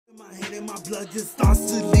I hate it, my blood just starts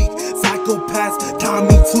to leak. Psychopaths tie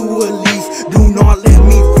me to a leash. Do not let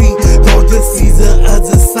me free. Don't just see the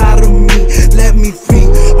other side of me. Let me free.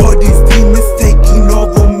 All these demons taking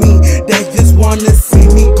over me. They just wanna see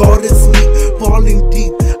me go to sleep. Falling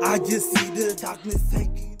deep. I just see the darkness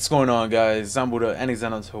taking. What's going on, guys? I'm Buddha and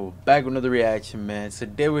Xanato, back with another reaction, man.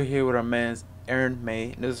 Today we're here with our man Aaron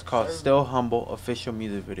May. This is called Still Humble official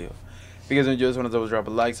music video. If you guys enjoy this one, as always, drop a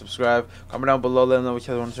like, subscribe, comment down below, let them know which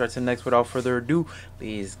other one to start to next. Without further ado,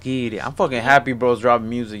 let's get it. I'm fucking happy bro's dropping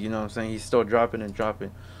music, you know what I'm saying? He's still dropping and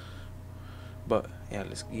dropping. But yeah,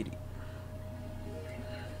 let's get it.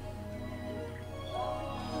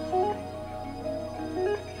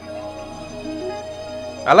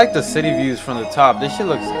 I like the city views from the top. This shit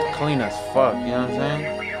looks clean as fuck, you know what I'm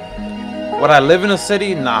saying? Would I live in a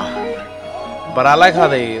city? Nah. But I like how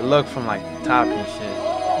they look from like the top and shit.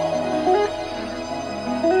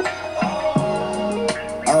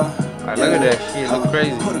 Alright, look at that shit, it look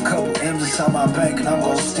crazy. Put a couple M's inside my bank and I'm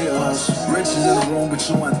gon' steal hustle. Riches in the room, but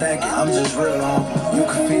you ain't thinking, I'm just real humble. You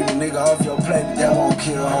can feed a nigga off your plate, but that won't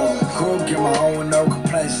kill home. Grew up, get my own with no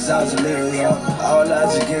complaints since I was a little young. All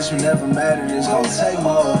odds against me never mattered, it's gon' take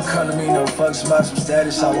more. Come to me, no fucks about some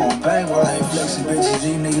status, I won't bankroll. I ain't flexing bitches,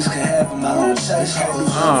 these niggas can have them, I don't chase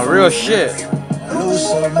hoes. Real shit. Lose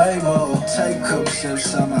some Maymo, take a couple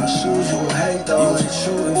steps out my shoes, you will hate those. You ain't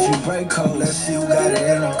true if you break code, let's see who got it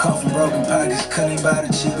in them. Come from broken pockets, couldn't even buy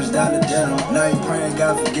the cheapest dollar denim. Now you praying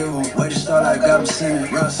God forgive them, way to start like I'm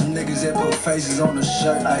sinning. Run some niggas that put faces on the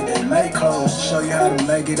shirt like they make clothes. Show you how to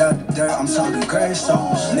make it out the dirt, I'm talking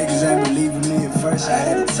gravestones. Niggas ain't believing me at first, I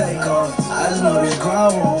had to take off. I just know this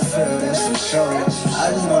ground won't fail, that's for sure.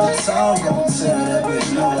 I just know the song gon' tell that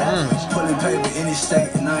bitch no. Pulling paper any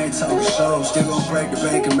state and I ain't talking shows. Still gon' break the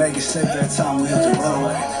bank and make it safe that time we hit the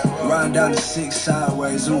road. Riding down the 6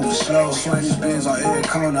 sideways, moving slow. Swing these bins on every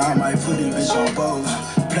corner, I might put this bitch on both.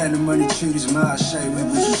 Plan the money, treat his mind shape. We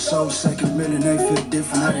was just so second million, they feel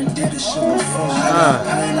different. I done did this shit before. I got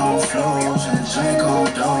pain on floors and drink on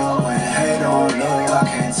dough and hate on love. I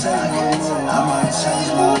can't take no more. I might change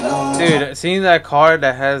my love. Dude, seeing that car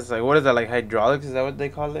that has like, what is that, like hydraulics? Is that what they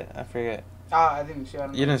call it? I forget. I didn't see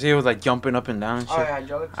it. You didn't see it was like jumping up and down and shit? Oh yeah,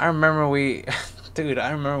 hydraulics. I remember dude,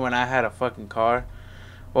 I remember when I had a fucking car.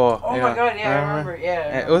 Well, oh my god, yeah, I remember.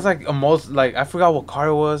 Yeah. It was like I forgot what car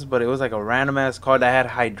it was, but it was like a random ass car that had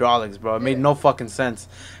hydraulics, bro. It made no fucking sense.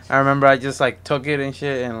 I remember I just like took it and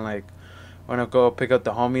shit, and like when I go pick up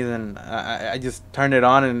the homies, and I just turned it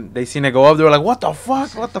on, and they seen it go up. They were like, "What the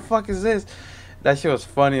fuck? What the fuck is this?" That shit was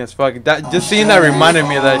funny as fuck. That just seeing that reminded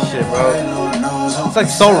me of that shit, bro. It's like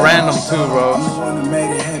so random too, bro.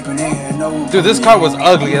 Dude, this car was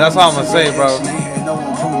ugly. That's all I'm gonna say, bro.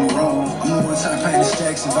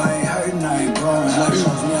 If I ain't hurting, I ain't growing. Life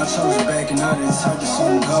chose me, I chose it back, and I didn't touch the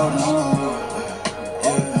sun golden.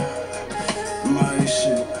 Yeah, my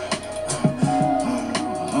shit.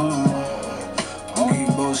 I'm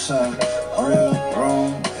getting both sides, real,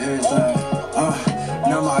 wrong, everything.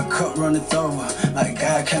 Now my cup runneth over, like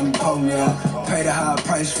God came and pulled me up. Paid a high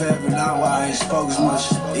price for every night while I ain't spoke as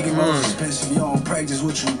much. It get more expensive, you don't practice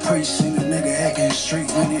what you preach. Seen a nigga acting in the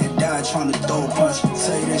street when he died trying to throw a punch.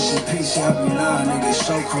 Tell you that shit peace, you have me lying, niggas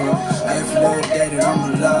so cruel. After that day that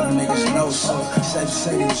I'm alive, niggas know so. Said to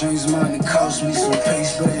say the dreams of mine, it cost me some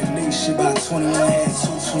peace. But at least shit by 21 had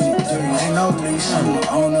 223. Ain't no lease, I'm the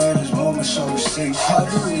owner of this moment, show receipts. Hard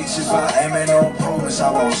to reach if I aim at no improvements,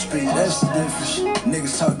 I won't speak. That's the difference.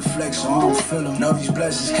 Niggas talk to flex, so I don't feel them. Know these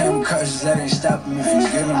blessings came with curses, that ain't stopping me from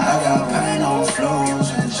getting them. I got pain on floors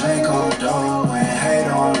and drink on dough and hate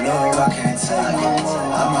on love. I can't take no more.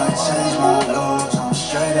 I might change my laws. I'm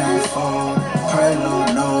straight and forward. Pray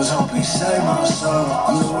Lord knows, hope he save my soul.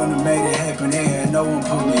 I'm the one that made it happen, they had no one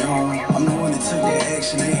put me on. I'm the one that took that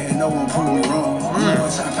action, they had no one put me wrong. I'm the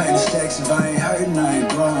one time pay the stacks, if I ain't hurting, I ain't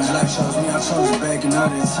growing. Life chose me, I chose it back, and I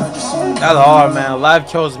didn't touch the sun. That's hard, man. Life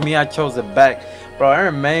chose me, I chose it back. Bro,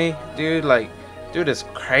 Aaron May, dude, like, dude is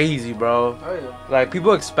crazy, bro. Oh, yeah. Like,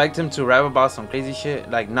 people expect him to rap about some crazy shit.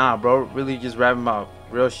 Like, nah, bro, really just rapping about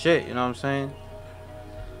real shit, you know what I'm saying?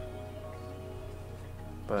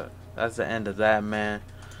 But that's the end of that, man.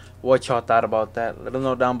 What y'all thought about that? Let them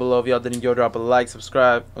know down below. If y'all did enjoy, drop a like,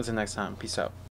 subscribe. Until next time, peace out.